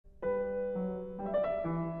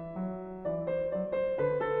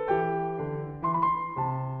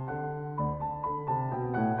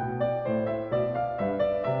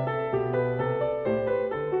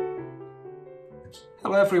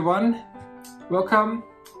Hello everyone, welcome.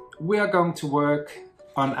 We are going to work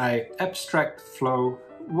on an abstract flow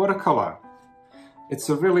watercolor. It's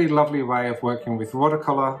a really lovely way of working with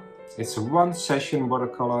watercolor. It's a one session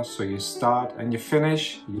watercolor, so you start and you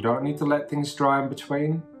finish. You don't need to let things dry in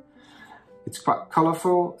between. It's quite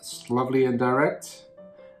colorful, it's lovely and direct,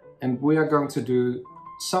 and we are going to do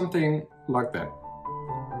something like that.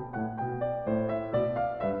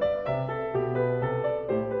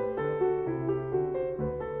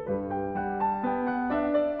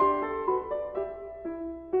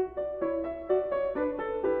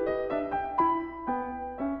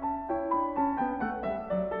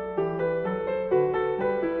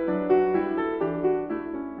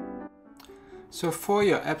 So for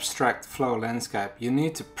your abstract flow landscape, you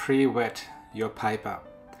need to pre-wet your paper.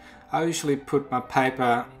 I usually put my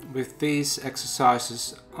paper with these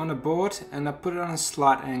exercises on a board and I put it on a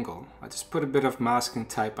slight angle. I just put a bit of masking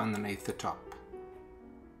tape underneath the top.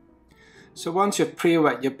 So once you've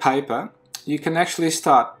pre-wet your paper, you can actually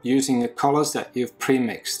start using the colors that you've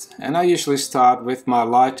pre-mixed. And I usually start with my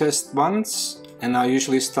lightest ones, and I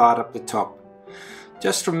usually start at the top.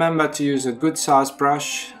 Just remember to use a good sized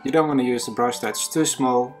brush. You don't want to use a brush that's too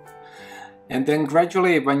small. And then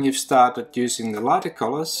gradually, when you've started using the lighter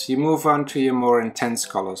colors, you move on to your more intense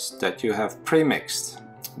colors that you have pre-mixed.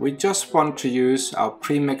 We just want to use our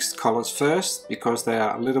pre-mixed colors first because they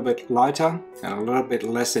are a little bit lighter and a little bit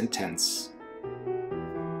less intense.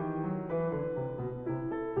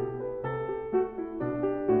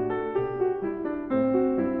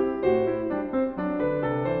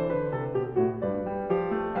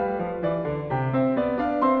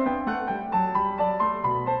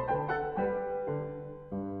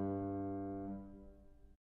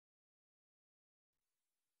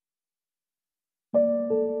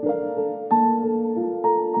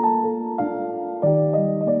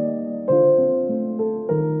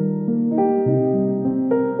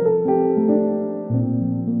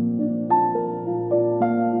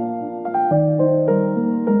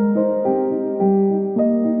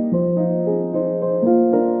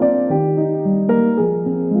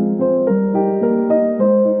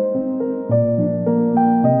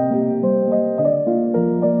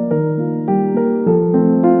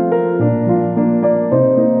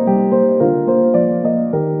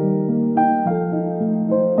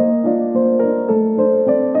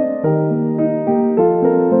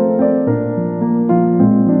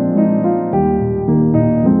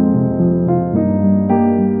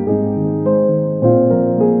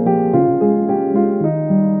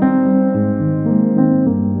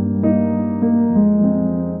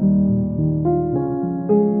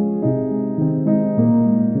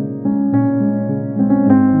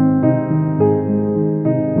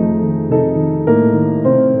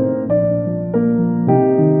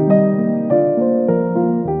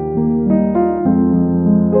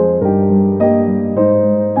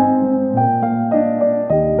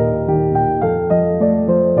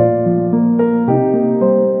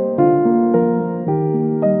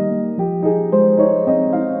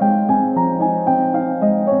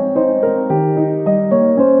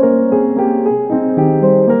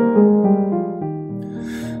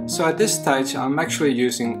 So at this stage I'm actually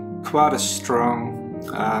using quite a strong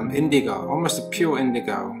indigo, almost a pure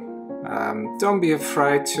indigo. Don't be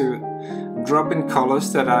afraid to drop in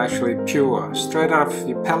colors that are actually pure, straight out of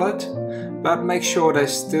your palette, but make sure they're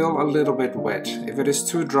still a little bit wet. If it is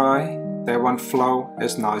too dry, they won't flow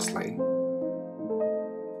as nicely.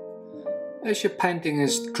 As your painting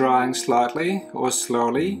is drying slightly or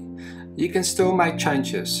slowly, you can still make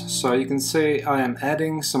changes. So you can see I am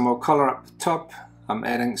adding some more color up the top. I'm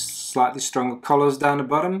adding slightly stronger colors down the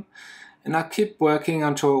bottom, and I keep working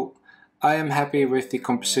until I am happy with the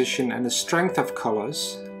composition and the strength of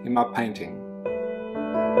colors in my painting.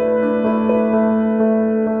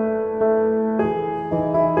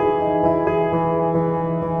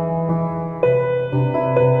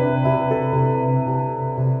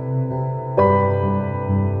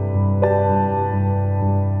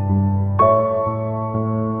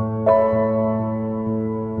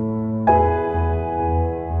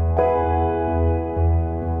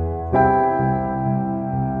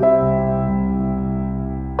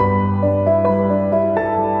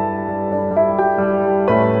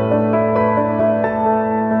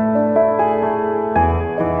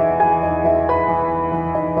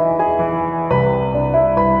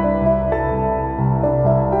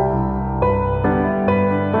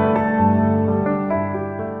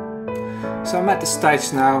 So I'm at the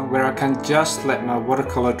stage now where I can just let my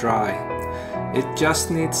watercolor dry. It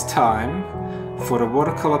just needs time for the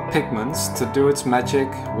watercolor pigments to do its magic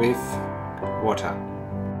with water.